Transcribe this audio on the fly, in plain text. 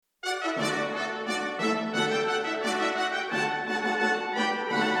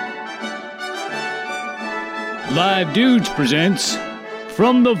Live Dudes presents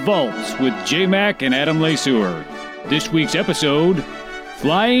From the Vaults with J-Mac and Adam Lesueur. This week's episode,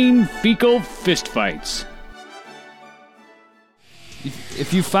 Flying Fecal Fistfights.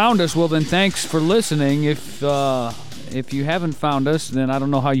 If you found us, well then thanks for listening. If you haven't found us, then I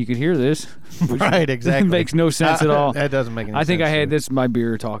don't know how you could hear this. Right, exactly. Makes no sense at all. That doesn't make any sense. I think I had this my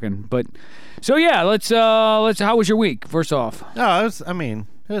beer talking, but so yeah, let's how was your week first off? No,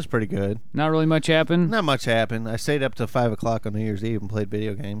 it was pretty good. Not really much happened. Not much happened. I stayed up till 5 o'clock on New Year's Eve and played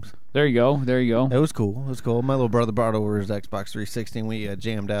video games. There you go. It was cool. My little brother brought over his Xbox 360 and we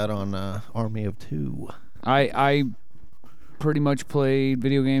jammed out on Army of Two. I pretty much played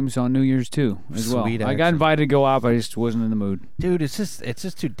video games on New Year's too as well. Sweet I got invited to go out, but I just wasn't in the mood. Dude, it's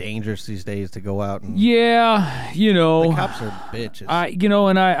just too dangerous these days to go out and yeah, you know. The cops are bitches.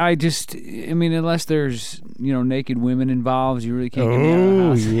 I mean, unless there's, naked women involved, you really can't get me out of the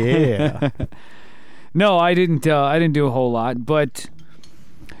house. Yeah. No, I didn't do a whole lot, but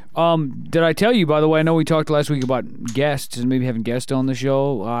did I tell you, by the way, I know we talked last week about guests and maybe having guests on the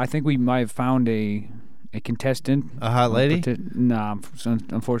show. I think we might have found a contestant. A hot lady? Nah,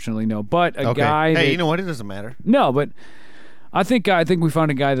 unfortunately no. But a okay. guy. Hey, you know what? It doesn't matter. No, but I think we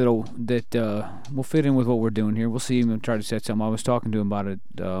found a guy that will fit in with what we're doing here. We'll see him and try to set something. I was talking to him about it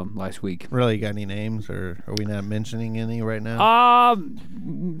last week. Really, got any names, or are we not mentioning any right now?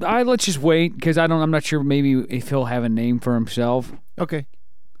 Let's just wait because I'm not sure. Maybe if he'll have a name for himself. Okay.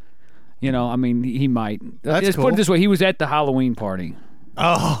 He might. Let's put it this way: he was at the Halloween party.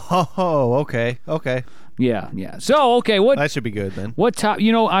 Oh, okay. Yeah. So, okay, what? That should be good then. What top?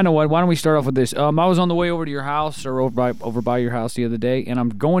 I know what. Why don't we start off with this? I was on the way over to your house or over by your house the other day, and I'm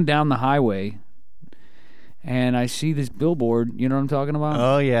going down the highway, and I see this billboard. You know what I'm talking about?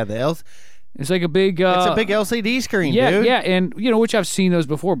 Oh yeah, it's like a big. It's a big LCD screen, yeah, dude. Yeah, and which I've seen those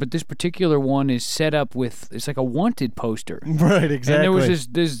before, but this particular one is set up with. It's like a wanted poster. Right, exactly. And there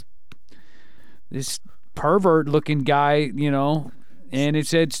was this pervert-looking guy, and it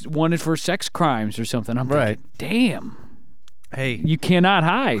said wanted for sex crimes or something. I'm thinking, damn. Hey, you cannot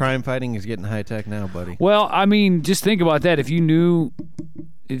hide. Crime fighting is getting high tech now, buddy. Well, just think about that. If you knew,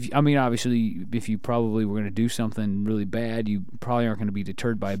 obviously, if you probably were going to do something really bad, you probably aren't going to be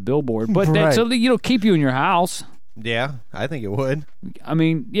deterred by a billboard. But right. That's keep you in your house. Yeah, I think it would.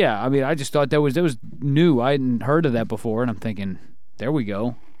 I just thought that was new. I hadn't heard of that before, and I'm thinking, there we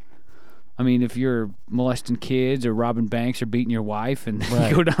go. If you're molesting kids or robbing banks or beating your wife and you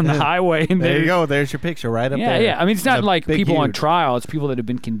go down the highway and there you go. There's your picture right up there. Yeah. It's not like people on trial. It's people that have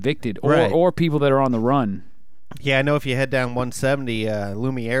been convicted or people that are on the run. Yeah, I know if you head down 170,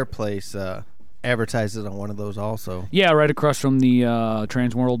 Lumiere Place advertises on one of those also. Yeah, right across from the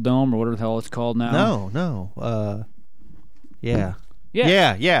Transworld Dome or whatever the hell it's called now. No. Yeah.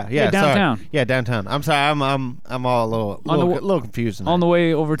 Yeah, downtown. Sorry. Yeah, downtown. I'm sorry. I'm all a little confused tonight. On the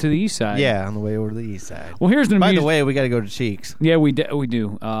way over to the east side. Yeah, on the way over to the east side. Well, here's the. By the way, we got to go to Cheeks. Yeah, we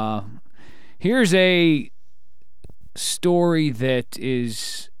do. Here's a story that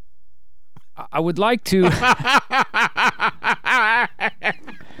is. I would like to.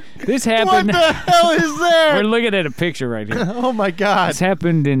 This happened. What the hell is that? We're looking at a picture right here. Oh my God! This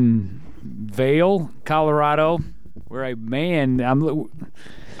happened in Vail, Colorado. Where a man,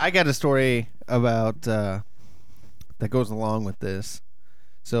 I got a story about that goes along with this.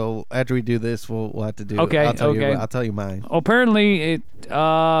 So after we do this, we'll have to do. Okay, I'll tell you mine. Apparently,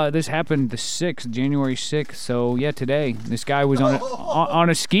 this happened the 6th, January 6th. So yeah, today this guy was on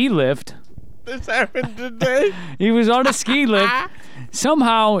a ski lift. This happened today. He was on a ski lift.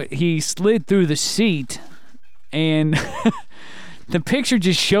 Somehow he slid through the seat, and the picture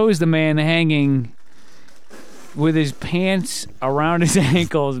just shows the man hanging with his pants around his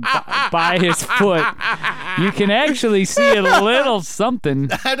ankles by his foot. You can actually see a little something.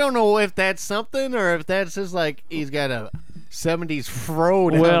 I don't know if that's something or if that's just like he's got a 70s fro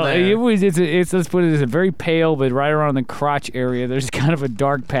down there. It's let's put it as a very pale, but right around the crotch area, there's kind of a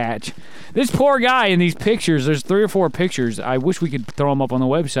dark patch. This poor guy in these pictures, there's 3 or 4 pictures. I wish we could throw them up on the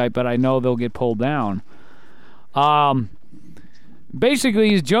website, but I know they'll get pulled down.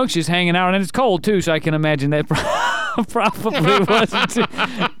 Basically, his junk's just hanging out, and it's cold, too, so I can imagine that probably wasn't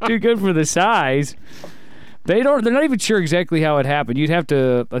too good for the size. They're not even sure exactly how it happened. You'd have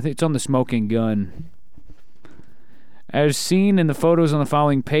to, I think it's on the Smoking Gun. As seen in the photos on the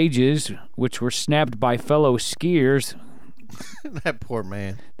following pages, which were snapped by fellow skiers. That poor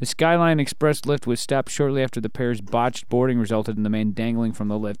man. The Skyline Express lift was stopped shortly after the pair's botched boarding resulted in the man dangling from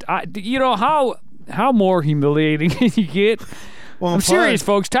the lift. How more humiliating can you get? Well, I'm serious,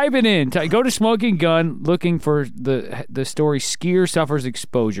 folks. Type it in. Go to Smoking Gun looking for the story Skier Suffers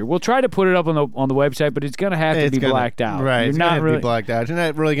Exposure. We'll try to put it up on the website, but it's going to have to be blacked out. Right. You're it's not going to really be blacked out. You're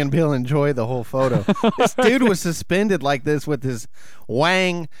not really going to be able to enjoy the whole photo. This dude was suspended like this with his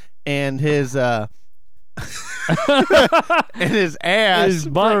wang and his and his ass His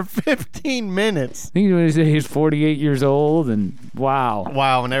butt. for 15 minutes. I think he's 48 years old, and wow.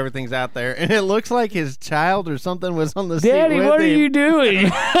 Wow, and everything's out there. And it looks like his child or something was on the seat Daddy, with what are him. you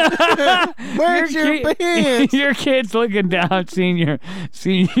doing? Where's your pants? Your kid's looking down, seeing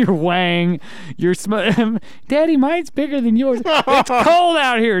your wang. Daddy, mine's bigger than yours. It's cold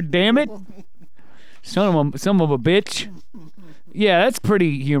out here, damn it. Some of a bitch. Yeah, that's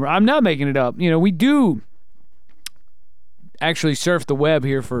pretty humorous. I'm not making it up. We do actually surf the web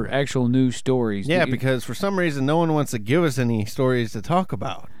here for actual news stories. Yeah, because for some reason no one wants to give us any stories to talk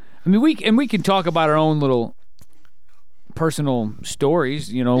about. I mean, we can talk about our own little personal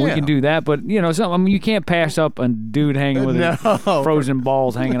stories. We can do that, but you can't pass up a dude hanging with his frozen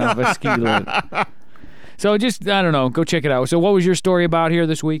balls hanging off a ski lift. So just, I don't know, go check it out. So what was your story about here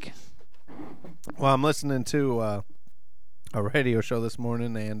this week? Well, I'm listening to a radio show this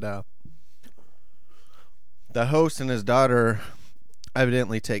morning, and the host and his daughter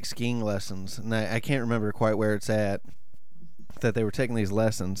evidently take skiing lessons, and I can't remember quite where it's at that they were taking these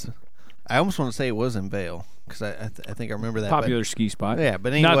lessons. I almost want to say it was in Vail, because I think I remember that. Popular ski spot. Yeah,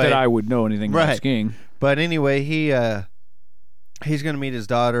 but anyway. Not that I would know anything about skiing. But anyway, he's going to meet his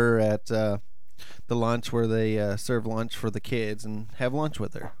daughter at the lunch where they serve lunch for the kids and have lunch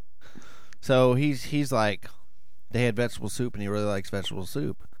with her. So he's like, they had vegetable soup, and he really likes vegetable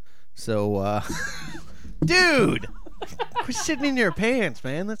soup. So, dude, quit sitting in your pants,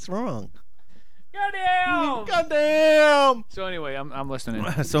 man. That's wrong. Goddamn. So anyway, I'm listening.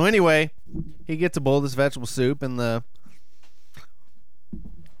 So anyway, he gets a bowl of this vegetable soup, and the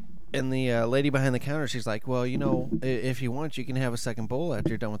lady behind the counter, she's like, well, if you want, you can have a second bowl after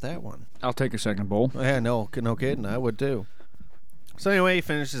you're done with that one. I'll take a second bowl. Yeah, no kidding. I would too. So anyway, he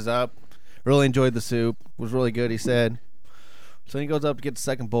finishes up. Really enjoyed the soup. Was really good, he said. So he goes up to get the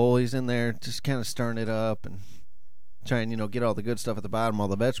second bowl. He's in there just kind of stirring it up and trying, get all the good stuff at the bottom, all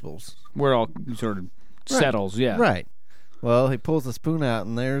the vegetables. Where it all sort of settles, yeah. Right. Well, he pulls the spoon out,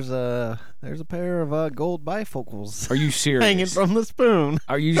 and there's a pair of gold bifocals. Are you serious? Hanging from the spoon.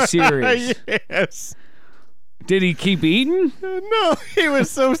 Are you serious? Yes. Did he keep eating? No, he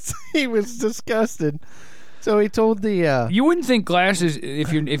was disgusted. So he told the you wouldn't think glasses,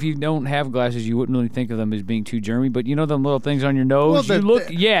 if you don't have glasses, you wouldn't really think of them as being too germy. But them little things on your nose,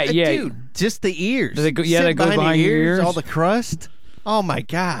 yeah. Dude, just the ears. They go behind your ears. All the crust. Oh my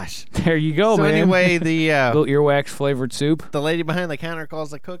gosh. There you go, man. So anyway, the little earwax flavored soup. The lady behind the counter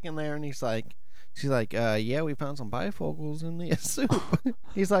calls the cook in there, and she's like, yeah, we found some bifocals in the soup.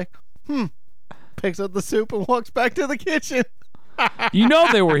 He's like, picks up the soup and walks back to the kitchen.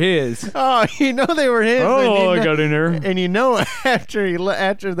 They were his. Oh, they were his. Oh, I got in there. And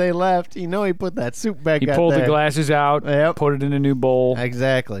after they left, he put that soup back. He pulled the glasses out, put it in a new bowl.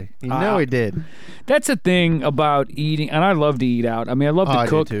 Exactly. He did. That's the thing about eating, and I love to eat out. I mean, I love to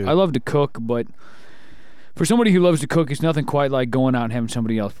cook. I do too. I love to cook, but for somebody who loves to cook, it's nothing quite like going out and having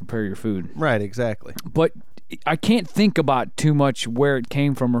somebody else prepare your food. Right, exactly. But I can't think about too much where it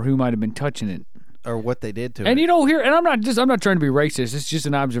came from or who might have been touching it. Or what they did to it. And I'm not trying to be racist. It's just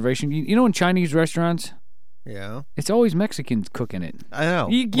an observation. In Chinese restaurants, yeah, it's always Mexicans cooking it. I know.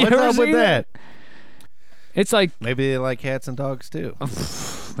 What's up with that? It's like maybe they like cats and dogs too.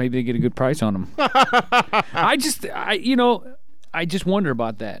 Maybe they get a good price on them. I just wonder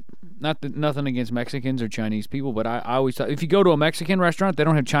about that. Nothing against Mexicans or Chinese people, but I always thought if you go to a Mexican restaurant, they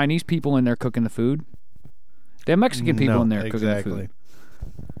don't have Chinese people in there cooking the food. They have Mexican people in there cooking the food.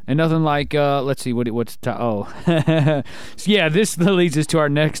 And nothing like, let's see, yeah, this leads us to our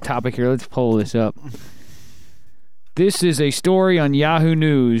next topic here. Let's pull this up. This is a story on Yahoo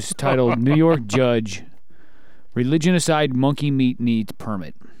News titled, New York Judge, Religion Aside, Monkey Meat Needs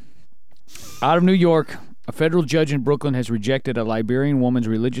Permit. Out of New York, a federal judge in Brooklyn has rejected a Liberian woman's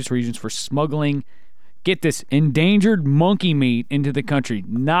religious reasons for smuggling, get this, endangered monkey meat into the country.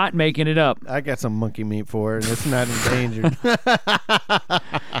 Not making it up. I got some monkey meat for her, and it's not endangered.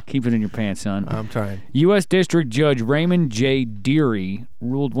 Keep it in your pants, son. I'm trying. U.S. District Judge Raymond J. Deary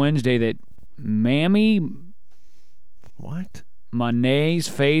ruled Wednesday that Mammy Monet's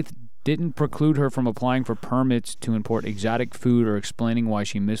faith didn't preclude her from applying for permits to import exotic food or explaining why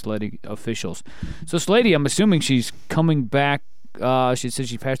she misled officials. So this lady, I'm assuming she's coming back. She said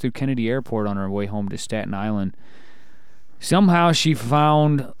she passed through Kennedy Airport on her way home to Staten Island. Somehow she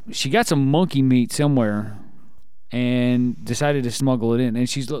got some monkey meat somewhere, and decided to smuggle it in. And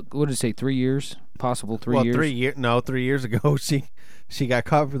she's, look, what did it say, 3 years? Possible 3 years? 3 years. No, 3 years ago she got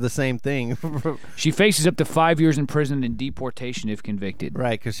caught for the same thing. She faces up to 5 years in prison and deportation if convicted.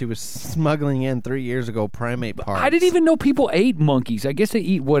 Right, because she was smuggling in 3 years ago primate parts. I didn't even know people ate monkeys. I guess they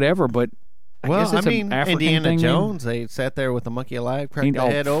eat whatever, but I guess it's an African Indiana thing. Jones, they sat there with a monkey alive, cracked the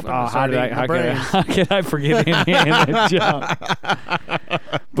head open, and how started eating the brains. could I forget Indiana Jones?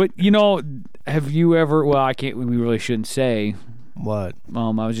 But, have you ever, well, we really shouldn't say. What? I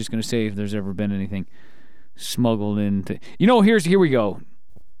was just going to say if there's ever been anything smuggled into. Here we go.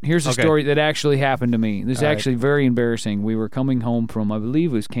 Here's a story that actually happened to me. This is actually very embarrassing. We were coming home from, I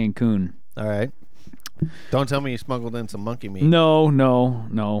believe it was Cancun. All right. Don't tell me you smuggled in some monkey meat.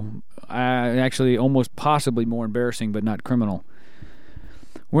 No. Actually, almost possibly more embarrassing, but not criminal.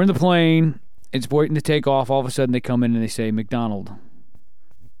 We're in the plane. It's waiting to take off. All of a sudden, they come in and they say, McDonald.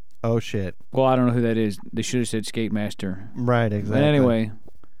 Oh, shit. Well, I don't know who that is. They should have said Skate Master. Right, exactly. But anyway,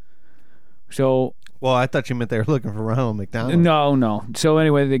 so... Well, I thought you meant they were looking for Ronald McDonald. No. So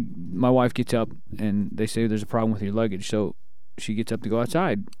anyway, my wife gets up, and they say there's a problem with your luggage. So she gets up to go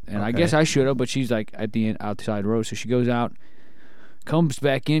outside. And I guess I should have, but she's like at the outside row. So she goes out, comes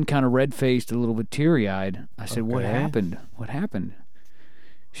back in kind of red-faced, a little bit teary-eyed. I said, What happened? What happened?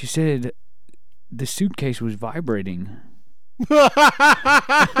 She said the suitcase was vibrating. No,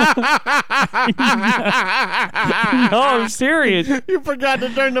 I'm serious. You forgot to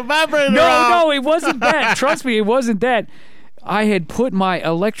turn the vibrator off. No, it wasn't that. Trust me, it wasn't that. I had put my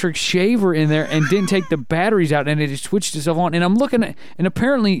electric shaver in there and didn't take the batteries out, and it just switched itself on. And I'm looking at, and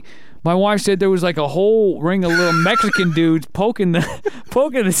apparently my wife said there was like a whole ring of little Mexican dudes poking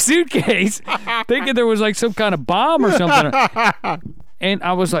the suitcase, thinking there was like some kind of bomb or something. And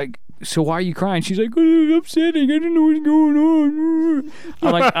I was like, so why are you crying? She's like, oh, it was upsetting. I didn't know what was going on.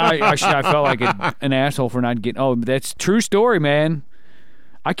 I'm like, I felt like an asshole for not getting. Oh, that's true story, man.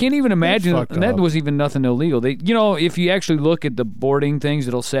 I can't even imagine. And that was even nothing illegal. They, if you actually look at the boarding things,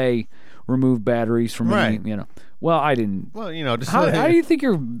 it'll say remove batteries from any, Well, I didn't. Well, just how do you think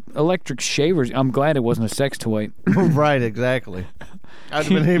your electric shavers? I'm glad it wasn't a sex toy. Right, exactly. I'd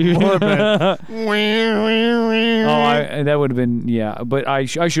have been even more bad. That would have been, yeah. But I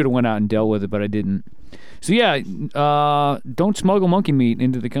should have went out and dealt with it, but I didn't. So yeah, don't smuggle monkey meat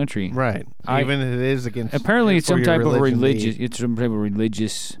into the country. Right. Even if it is against. Apparently, it's some type of religious. It's some type of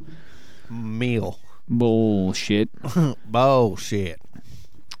religious meal. Bullshit. Bullshit.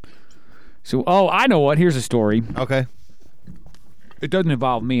 So, I know what. Here's a story. Okay. It doesn't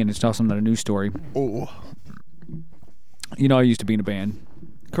involve me, and it's not something, a news story. Oh. I used to be in a band.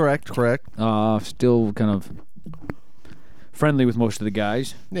 Correct. Still kind of friendly with most of the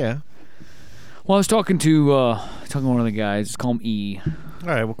guys. Yeah. Well, I was talking to one of the guys. Let's call him E. All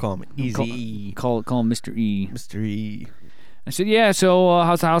right, we'll call him Easy E. Call him Mr. E. Mr. E. I said, yeah, so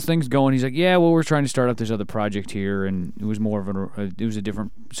how's things going? He's like, yeah, well, we're trying to start up this other project here, and it was more of it was a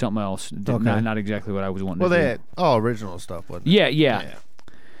different, something else. Okay. Not exactly what I was wanting to do. Well, they had original stuff, wasn't it? Yeah.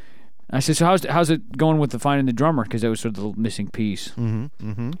 I said, so how's it going with finding the drummer? Because that was sort of the missing piece.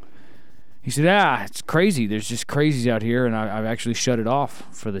 Mm-hmm. He said, it's crazy. There's just crazies out here, and I've actually shut it off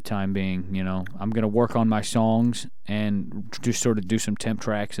for the time being. I'm going to work on my songs and just sort of do some temp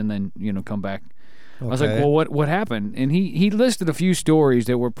tracks and then, come back. Okay. I was like, well, what happened? And he listed a few stories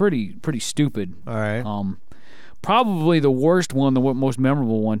that were pretty stupid. All right. Probably the worst one, the most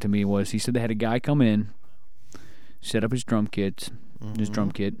memorable one to me was he said they had a guy come in, set up his drum kit,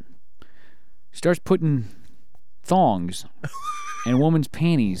 starts putting thongs and woman's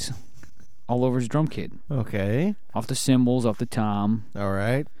panties all over his drum kit. Okay. Off the cymbals, off the tom. All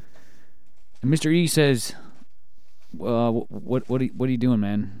right. And Mr. E says, what are you doing,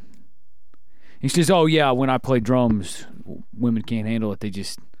 man? He says, oh, yeah, when I play drums, women can't handle it.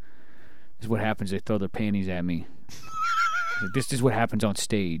 This is what happens. They throw their panties at me. This is what happens on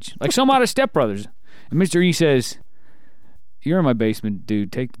stage. Like some out of Step Brothers. And Mr. E says, you're in my basement,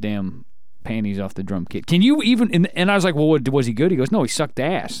 dude. Take the damn panties off the drum kit. Can you even... And I was like, well, was he good? He goes, no, he sucked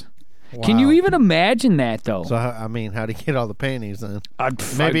ass. Wow. Can you even imagine that, though? So, how'd he get all the panties then?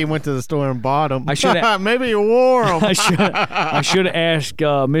 Maybe he went to the store and bought them. Maybe he wore them. I should have asked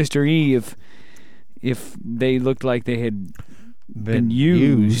Mr. E if they looked like they had been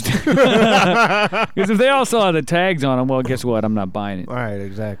used. Because if they all saw the tags on them, well, guess what? I'm not buying it. Right,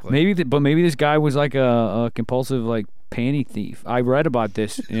 exactly. Maybe this guy was like a compulsive panty thief. I read about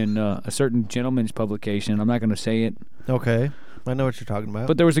this in a certain gentleman's publication. I'm not going to say it. Okay. I know what you're talking about.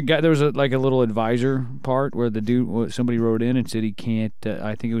 But there was a guy. There was a little advisor part where the dude, somebody wrote in and said he can't.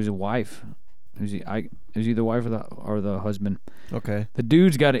 I think it was a wife. Is he the wife or the husband? Okay. The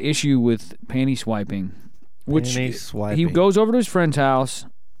dude's got an issue with panty swiping, which Panty he swiping. goes over to his friend's house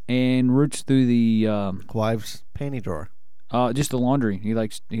and roots through the Wife's panty drawer. just the laundry. He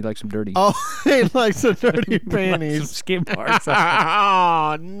likes some dirty. Oh, he likes the dirty Some panties. skin parts.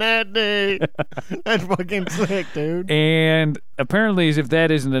 Oh, natty. That's fucking sick, dude. And apparently, as if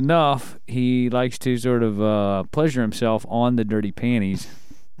that isn't enough, he likes to sort of pleasure himself on the dirty panties.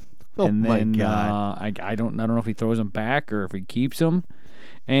 Oh And my then God. I don't know if he throws them back or if he keeps them.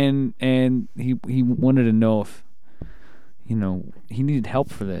 And he wanted to know if he needed help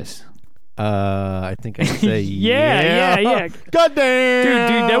for this. I think I'd say yeah. God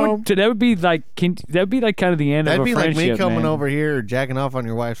damn. Dude, that would be like kind of the end That'd of a be like friendship. me coming man. over here jacking off on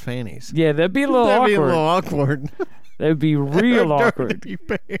your wife's panties. Yeah, that'd be a little That'd awkward. be a little awkward. That'd be real awkward. Dirty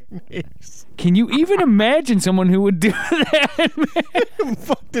panties. Can you even imagine someone who would do that, man? I'm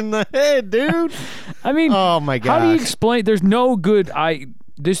fucked in the head, dude. I mean, Oh my how do you gosh. explain? There's no good.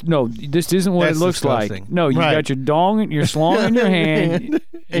 This isn't what That's it looks disgusting. like. No, you Right. got your your slong in your hand,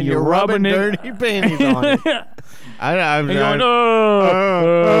 and you're rubbing dirty panties on it. I'm And you're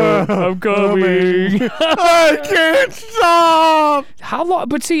going, I'm coming. I can't stop. How long?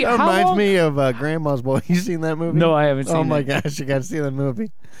 But see, That how reminds long? me of Grandma's Boy. You seen that movie? No, I haven't seen Oh my that. gosh, you got to see that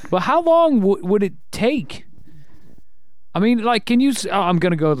movie. But how long would it take? I mean, like, can you? I'm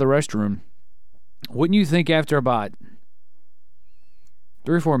gonna go to the restroom. Wouldn't you think after about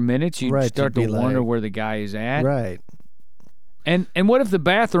 3 or 4 minutes, you'd Right, start you'd to be wonder like- where the guy is at? Right. And what if the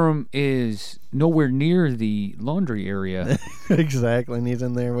bathroom is nowhere near the laundry area? Exactly. And he's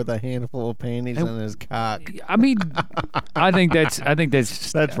in there with a handful of panties on his cock. I mean, I think that's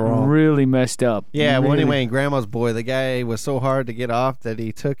That's wrong. really messed up. Yeah, well, Really. anyway, in Grandma's Boy, the guy was so hard to get off that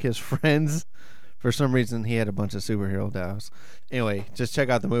he took his friends. For some reason, he had a bunch of superhero dolls. Anyway, just check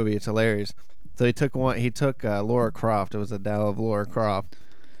out the movie; it's hilarious. So he took Laura Croft. It was a doll of Laura Croft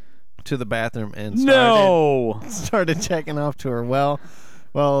to the bathroom and started checking off to her. Well,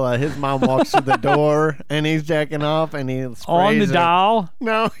 his mom walks through the door and he's jacking off and he sprays on the her. doll.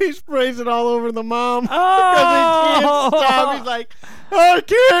 No, he sprays it all over the mom. Oh, Because he can't stop. He's like, I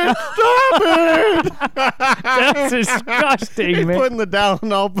can't stop it. that's disgusting, He's man. putting the doll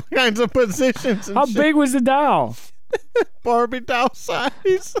in all kinds of positions. And How shit. big was the doll? Barbie doll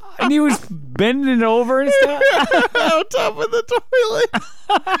size And he was bending over and stuff. on top of the toilet.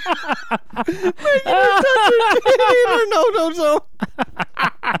 Making her touch her titty in her no-no zone.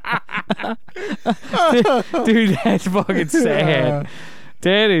 Dude, that's fucking sad.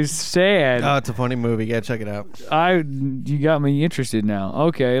 That is sad. Oh, it's a funny movie. Yeah, check it out. You got me interested now.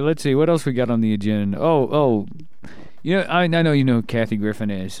 Okay, let's see what else we got on the agenda. Oh, I know you know who Kathy Griffin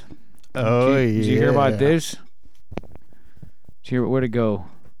is. Oh, yeah. Did you hear about this? Did you hear where'd it go?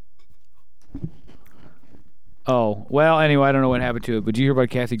 Oh, well, anyway, I don't know what happened to it, but did you hear about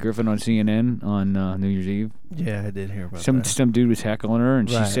Kathy Griffin on CNN on New Year's Eve? Yeah, I did hear about Some that. dude was heckling her, and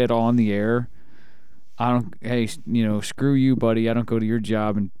Right. she said on the air, hey, screw you, buddy. I don't go to your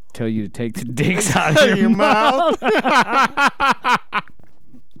job and tell you to take the dicks out of your mouth.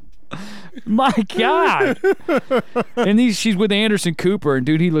 My God. And she's with Anderson Cooper, and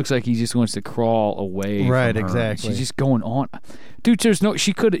dude, he looks like he just wants to crawl away. Right, from her. exactly. She's just going on. Dude, there's no.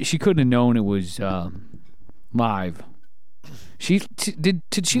 She couldn't have known it was live. Did she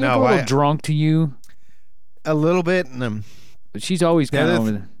look No, a little drunk to you? A little bit. And, But she's always kind of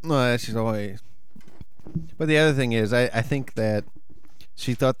over there. no, she's always. But the other thing is, I think that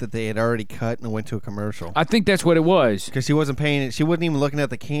she thought that they had already cut and went to a commercial. I think that's what it was. Because she wasn't paying it. She wasn't even looking at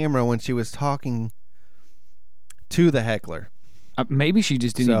the camera when she was talking to the heckler. Maybe she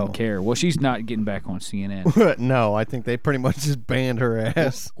just didn't So- even care. Well, she's not getting back on CNN. No, I think they pretty much just banned her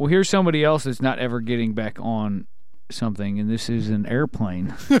ass. Well, here's somebody else that's not ever getting back on something, and this is an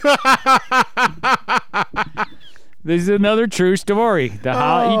airplane. This is another true story.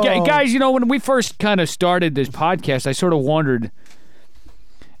 Guys, when we first kind of started this podcast, I sort of wondered,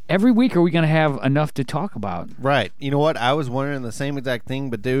 every week are we going to have enough to talk about? Right. You know what? I was wondering the same exact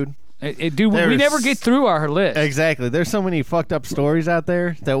thing, but dude. Dude, we There's- never get through our list. Exactly. There's so many fucked up stories out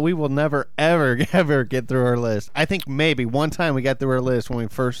there that we will never, ever, ever get through our list. I think maybe one time we got through our list when we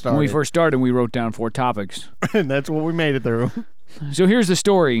first started. When we first started, we wrote down 4 topics. and that's what we made it through. So here's the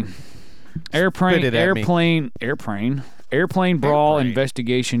story. Spit it at me. Airplane brawl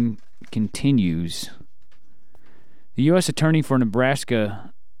investigation continues. The U.S. Attorney for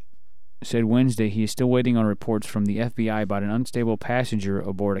Nebraska said Wednesday he is still waiting on reports from the FBI about an unstable passenger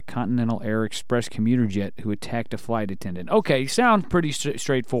aboard a Continental Air Express commuter jet who attacked a flight attendant. Okay, sounds pretty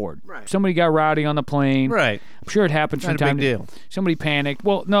straightforward. Right. Somebody got rowdy on the plane. Right. I'm sure it happens from Not a time big to deal. Somebody panicked.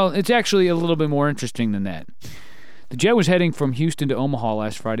 Well, no, it's actually a little bit more interesting than that. The jet was heading from Houston to Omaha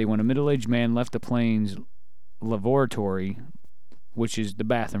last Friday when a middle-aged man left the plane's lavatory, which is the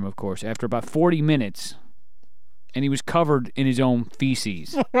bathroom, of course, after about 40 minutes, and he was covered in his own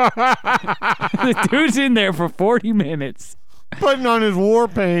feces. The dude's in there for 40 minutes. Putting on his war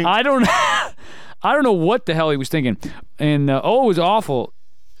paint. I don't know what the hell he was thinking. And, it was awful.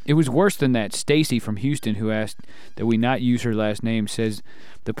 It was worse than that. Stacy from Houston, who asked that we not use her last name, says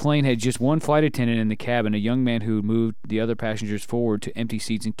the plane had just one flight attendant in the cabin, a young man who moved the other passengers forward to empty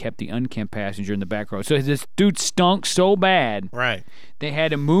seats and kept the unkempt passenger in the back row. So this dude stunk so bad. Right. They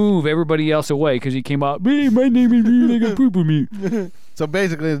had to move everybody else away because he came out, "Hey, my name is me, they got poop on me." So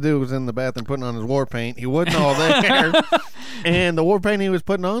basically, the dude was in the bathroom putting on his war paint. He wasn't all there. And the war paint he was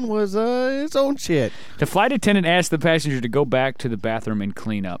putting on was his own shit. The flight attendant asked the passenger to go back to the bathroom and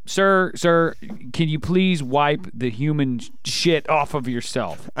clean up. Sir, can you please wipe the human shit off of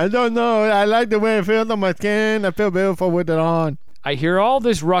yourself? I don't know. I like the way it feels on my skin. I feel beautiful with it on. I hear all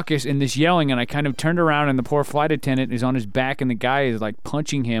this ruckus and this yelling, and I kind of turned around, and the poor flight attendant is on his back, and the guy is like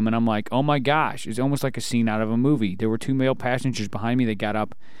punching him, and I'm like, oh my gosh, it's almost like a scene out of a movie. There were two male passengers behind me that got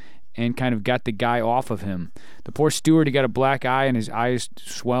up and kind of got the guy off of him. The poor steward, he got a black eye, and his eyes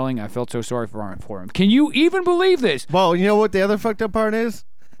swelling. I felt so sorry for him. Can you even believe this? Well, you know what the other fucked up part is?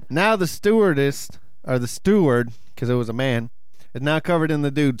 Now the stewardess, or the steward, because it was a man, is now covered in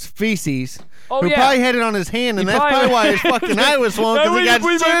the dude's feces. Oh, who yeah. probably had it on his hand, and He that's probably probably- why his fucking eye was swollen, because he got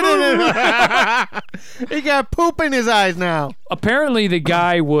shit in it. He got poop in his eyes now. Apparently, the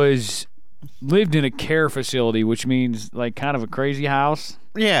guy lived in a care facility, which means like kind of a crazy house.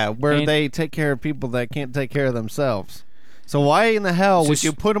 Yeah, where And- they take care of people that can't take care of themselves. So why in the hell would Just-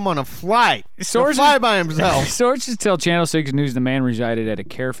 you put him on a flight? Sources- Fly by himself. Sources tell Channel 6 News the man resided at a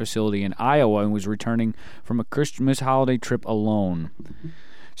care facility in Iowa and was returning from a Christmas holiday trip alone.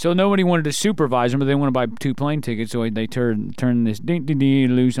 So nobody wanted to supervise him, but they wanted to buy 2 plane tickets, so they turned this ding-ding-ding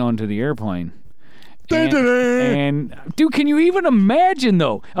loose onto the airplane. And dude, can you even imagine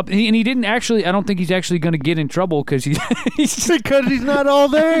though? And he didn't actually. I don't think he's actually going to get in trouble because he's Because he's not all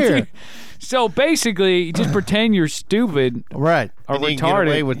there. So basically, just pretend you're stupid. Right. Or and you can retarded. get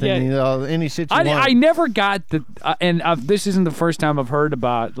away with any shit you want. I never got the, and this isn't the first time I've heard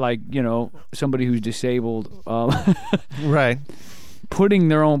about somebody who's disabled Right. putting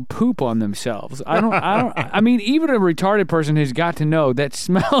their own poop on themselves. I mean, even a retarded person has got to know that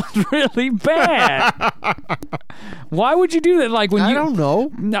smells really bad. Why would you do that? Like when I don't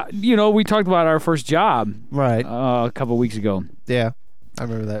know. We talked about our first job Right. a couple weeks ago. Yeah. I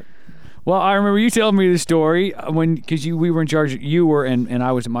remember that. Well, I remember you telling me the story because we were in charge. You were and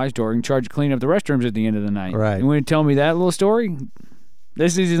I was at my store in charge of cleaning up the restrooms at the end of the night. Right. You want to tell me that little story?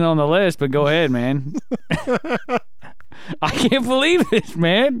 This isn't on the list, but go ahead, man. I can't believe this,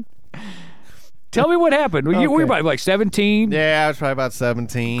 man. Tell me what happened. We were probably like 17. Yeah, I was probably about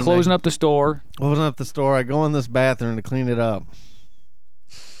 17. Closing up the store. Closing up the store. I go in this bathroom to clean it up.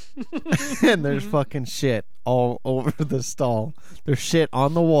 And there's fucking shit all over the stall. There's shit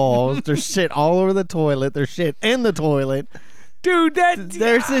on the walls. There's shit all over the toilet. There's shit in the toilet. Dude,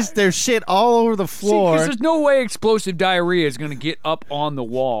 There's shit all over the floor. Because there's no way explosive diarrhea is going to get up on the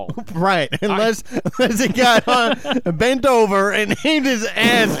wall. Right, unless he got bent over and aimed his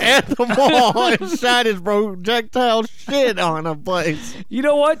ass at the wall and shot his projectile shit on a place. You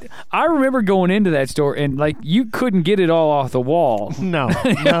know what? I remember going into that store and you couldn't get it all off the wall. No,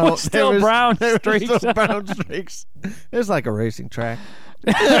 was still brown streaks. Still brown streaks. It was like a racing track.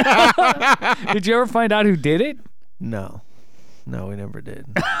 Did you ever find out who did it? No, we never did.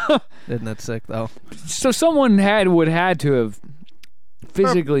 Isn't that sick though? So someone would had to have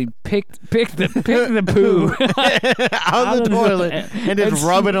physically picked the poo out of the toilet and just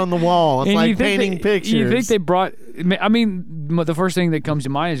rub it on the wall. It's like painting pictures. You think they brought? I mean, the first thing that comes to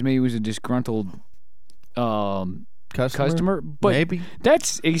mind is maybe it was a disgruntled customer, but maybe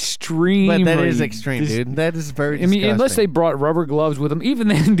that's extreme. But that is extreme, dude. That is very. Disgusting. Unless they brought rubber gloves with them, even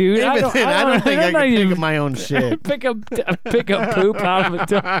then, dude. I don't think I can pick up my own shit. pick up poop out of a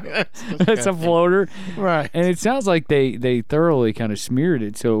tub. That's a floater, right? And it sounds like they thoroughly kind of smeared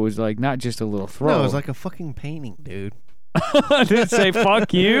it, so it was like not just a little throw. No, it was like a fucking painting, dude. Did it say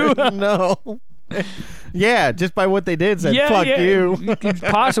 "fuck you"? No. Yeah, just by what they did said "fuck you." It's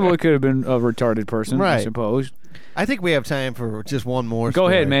possible it could have been a retarded person, right. I suppose. I think we have time for just one more Go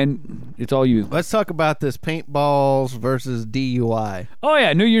story. ahead, man. It's all you. Let's talk about this paintballs versus DUI. Oh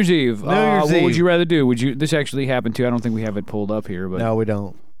yeah, New Year's Eve. What would you rather do? This actually happened too. I don't think we have it pulled up here, but no, we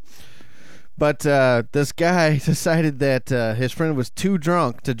don't. But this guy decided that his friend was too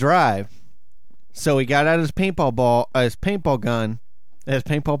drunk to drive, so he got out his paintball gun, his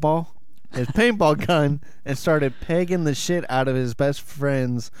paintball ball. his paintball gun and started pegging the shit out of his best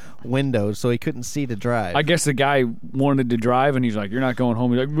friend's windows so he couldn't see to drive. I guess the guy wanted to drive, and he's like, "You're not going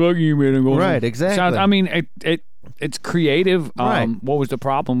home." He's like, "Fuck you, man, I'm going home." Right, exactly. I mean, it's creative. Right. What was the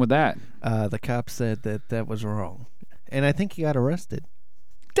problem with that? The cop said that was wrong, and I think he got arrested.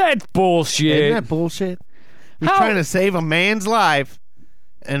 That's bullshit. Isn't that bullshit? He's How- trying to save a man's life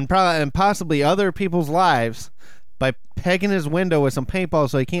and possibly other people's lives by pegging his window with some paintball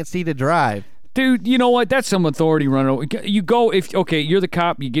so he can't see to drive. Dude, you know what? That's some authority running. You go you're the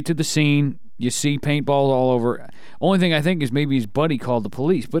cop. You get to the scene. You see paintballs all over. Only thing I think is maybe his buddy called the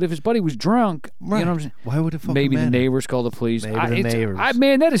police. But if his buddy was drunk, Right. you know what I'm saying? Why would it fucking Maybe matter? the neighbors called the police. Maybe the neighbors.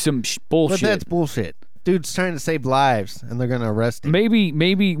 Man, that is some bullshit. But that's bullshit. Dude's trying to save lives, and they're going to arrest him.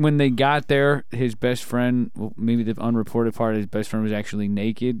 Maybe when they got there, his best friend, well, maybe the unreported part, his best friend was actually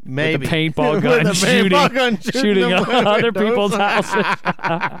naked. Maybe. With a paintball With gun a paintball gun shooting them other windows. people's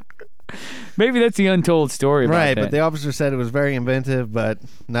houses. Maybe that's the untold story about Right, that. but the officer said it was very inventive, but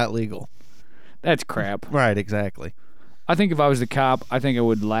not legal. That's crap. Right, exactly. I think if I was the cop, I think I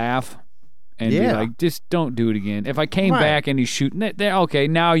would laugh and be Yeah. like, just don't do it again. If I came Right. back and he's shooting it, okay,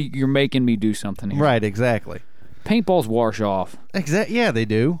 now you're making me do something here. Right, exactly. Paintballs wash off. Yeah, they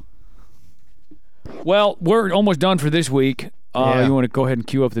do. Well, we're almost done for this week. Yeah. You want to go ahead and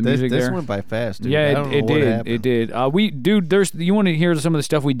cue up the music This there? went by fast, dude. I Yeah, don't know it what did. happened. It did. You want to hear some of the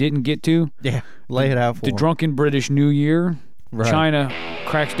stuff we didn't get to? Yeah, lay it out for The him. drunken British New Year. Right. China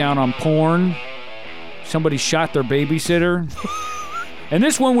cracks down on porn. Somebody shot their babysitter. And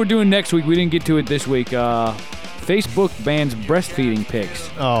this one we're doing next week. We didn't get to it this week. Facebook bans breastfeeding pics.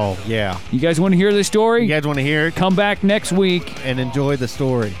 Oh, yeah. You guys want to hear this story? You guys want to hear it? Come back next week. And enjoy the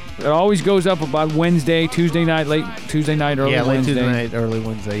story. It always goes up about Wednesday, Tuesday night, late Tuesday night, early Yeah, late Wednesday. Tuesday night, early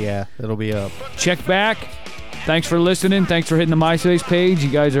Wednesday. Yeah, it'll be up. Check back. Thanks for listening. Thanks for hitting the MySpace page.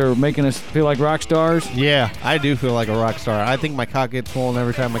 You guys are making us feel like rock stars. Yeah, I do feel like a rock star. I think my cock gets swollen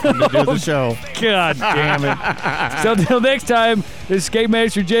every time I come to do the show. God damn it. So until next time, this is Skate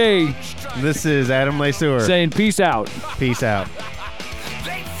Master J This is Adam Lesueur. saying peace out. Peace out.